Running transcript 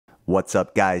What's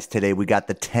up, guys? Today we got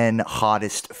the 10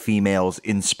 hottest females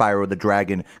in Spyro the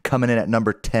Dragon. Coming in at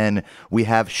number 10, we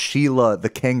have Sheila the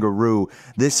kangaroo.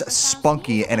 This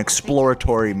spunky and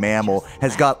exploratory mammal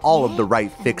has got all of the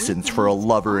right fixins for a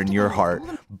lover in your heart.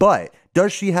 But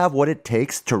does she have what it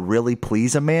takes to really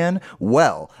please a man?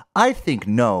 Well, I think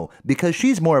no, because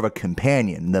she's more of a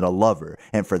companion than a lover,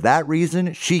 and for that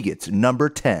reason, she gets number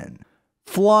 10.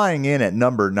 Flying in at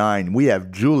number 9, we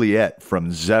have Juliet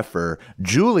from Zephyr.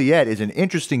 Juliet is an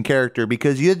interesting character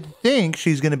because you'd think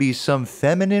she's going to be some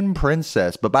feminine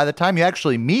princess, but by the time you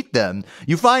actually meet them,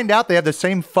 you find out they have the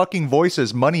same fucking voice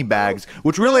as Moneybags,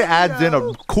 which really adds in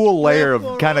a cool layer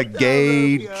of kind of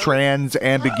gay, trans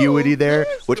ambiguity there,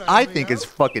 which I think is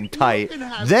fucking tight.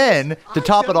 Then, to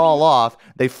top it all off,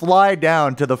 they fly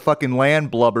down to the fucking land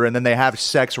blubber and then they have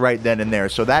sex right then and there,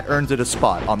 so that earns it a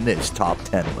spot on this top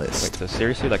 10 list. Wait, so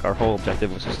seriously, like our whole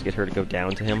objective was just to get her to go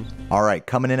down to him? Alright,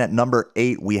 coming in at number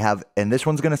 8, we have, and this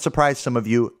one's gonna surprise some of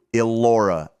you,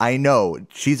 Elora. I know,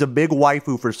 she's a big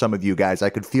waifu for some of you guys. I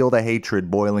could feel the hatred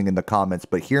boiling in the comments,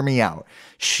 but hear me out.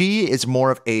 She is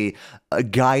more of a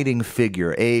guiding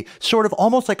figure, a sort of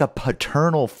almost like a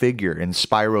paternal figure in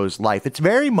Spyro's life. It's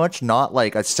very much not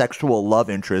like a sexual love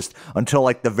interest until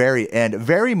like the very end.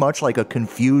 Very much like a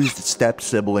confused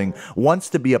step-sibling, wants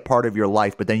to be a part of your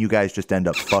life, but then you guys just end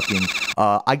up fucking.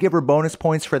 I give her bonus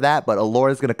points for that, but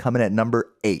Elora's gonna come in at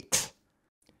number 8.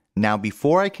 Now,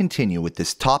 before I continue with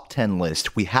this top 10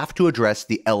 list, we have to address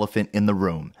the elephant in the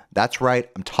room. That's right,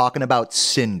 I'm talking about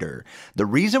Cinder. The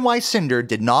reason why Cinder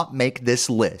did not make this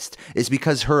list is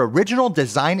because her original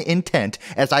design intent,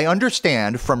 as I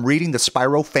understand from reading the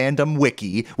Spyro fandom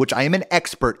wiki, which I am an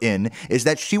expert in, is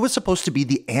that she was supposed to be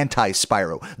the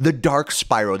anti-Spyro, the dark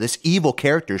Spyro, this evil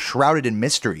character shrouded in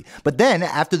mystery. But then,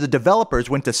 after the developers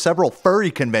went to several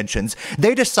furry conventions,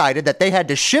 they decided that they had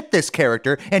to ship this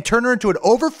character and turn her into an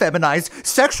over-feminized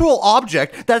sexual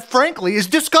object that frankly is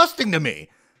disgusting to me.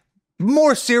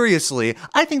 More seriously,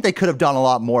 I think they could have done a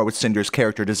lot more with Cinder's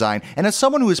character design, and as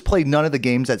someone who has played none of the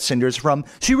games that Cinder's from,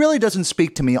 she really doesn't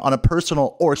speak to me on a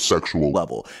personal or sexual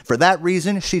level. For that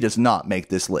reason, she does not make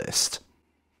this list.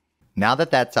 Now that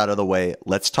that's out of the way,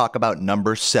 let's talk about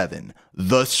number 7,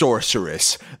 the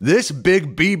Sorceress. This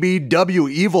big BBW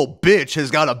evil bitch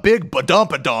has got a big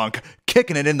badumpadonk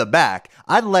kicking it in the back.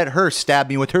 I'd let her stab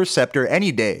me with her scepter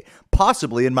any day,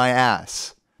 possibly in my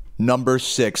ass. Number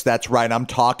 6, that's right, I'm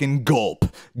talking Gulp.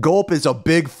 Gulp is a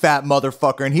big fat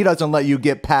motherfucker and he doesn't let you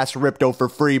get past Ripto for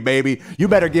free, baby. You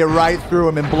better get right through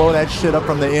him and blow that shit up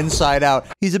from the inside out.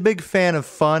 He's a big fan of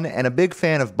fun and a big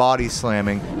fan of body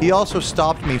slamming. He also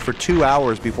stopped me for 2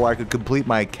 hours before I could complete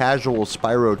my casual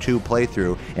Spyro 2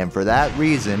 playthrough, and for that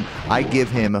reason, I give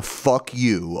him a fuck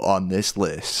you on this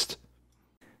list.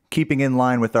 Keeping in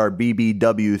line with our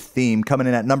BBW theme, coming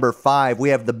in at number 5, we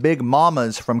have the Big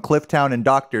Mamas from Clifftown and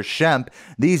Dr. Shemp.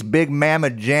 These big mama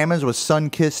jammas with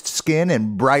sun-kissed skin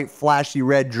and bright flashy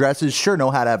red dresses sure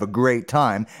know how to have a great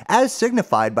time, as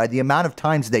signified by the amount of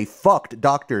times they fucked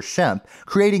Dr. Shemp,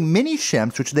 creating mini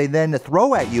Shemps which they then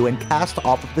throw at you and cast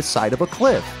off of the side of a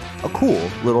cliff. A cool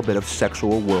little bit of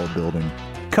sexual world building.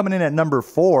 Coming in at number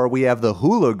 4, we have the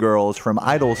Hula Girls from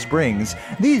Idle Springs.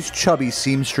 These chubby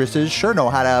seamstresses sure know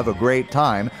how to have a great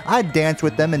time. I'd dance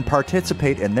with them and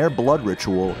participate in their blood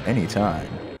ritual anytime.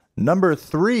 Number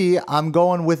 3, I'm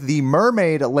going with the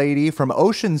Mermaid Lady from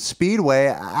Ocean Speedway.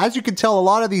 As you can tell, a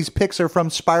lot of these pics are from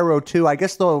Spyro 2. I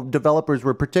guess the developers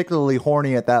were particularly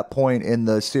horny at that point in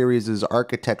the series'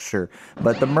 architecture.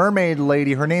 But the Mermaid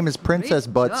Lady, her name is Princess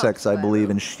Buttsex, I believe,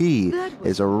 and she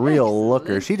is a real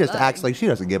looker. She just acts like she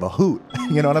doesn't give a hoot.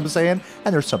 You know what I'm saying?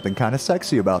 And there's something kind of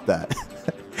sexy about that.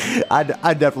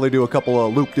 I'd definitely do a couple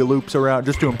of loop-de-loops around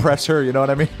just to impress her, you know what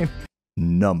I mean?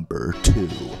 Number 2.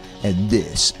 And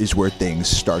this is where things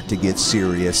start to get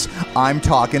serious. I'm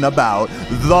talking about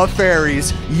the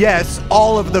fairies. Yes,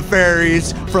 all of the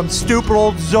fairies. From stupid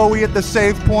old Zoe at the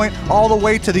save point, all the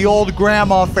way to the old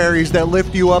grandma fairies that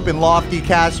lift you up in Lofty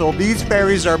Castle. These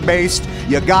fairies are based,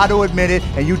 you gotta admit it,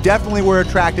 and you definitely were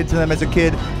attracted to them as a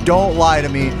kid. Don't lie to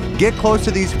me. Get close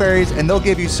to these fairies and they'll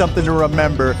give you something to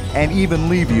remember and even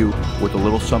leave you with a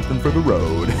little something for the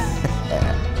road.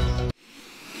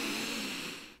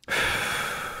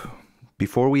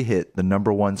 Before we hit the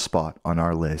number 1 spot on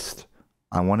our list,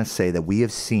 I want to say that we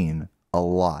have seen a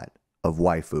lot of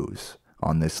waifus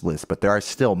on this list, but there are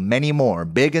still many more,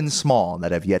 big and small,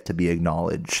 that have yet to be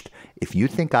acknowledged. If you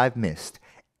think I've missed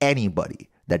anybody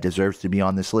that deserves to be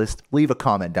on this list, leave a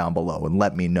comment down below and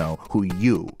let me know who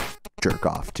you jerk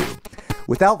off to.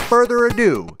 Without further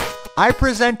ado, I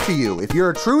present to you, if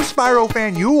you're a true Spyro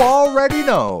fan, you already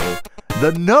know,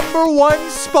 the #1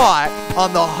 spot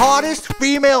on the hottest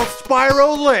female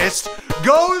Spyro list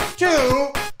goes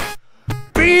to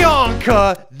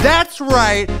Bianca. That's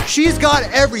right, she's got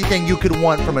everything you could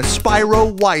want from a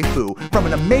Spyro waifu, from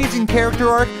an amazing character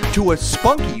arc to a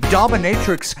spunky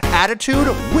dominatrix attitude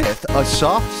with a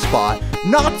soft spot.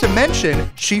 Not to mention,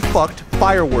 she fucked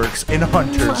fireworks in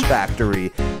Hunter's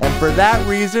factory. And for that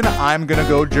reason, I'm gonna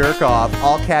go jerk off.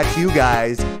 I'll catch you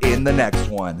guys in the next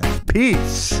one.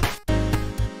 Peace.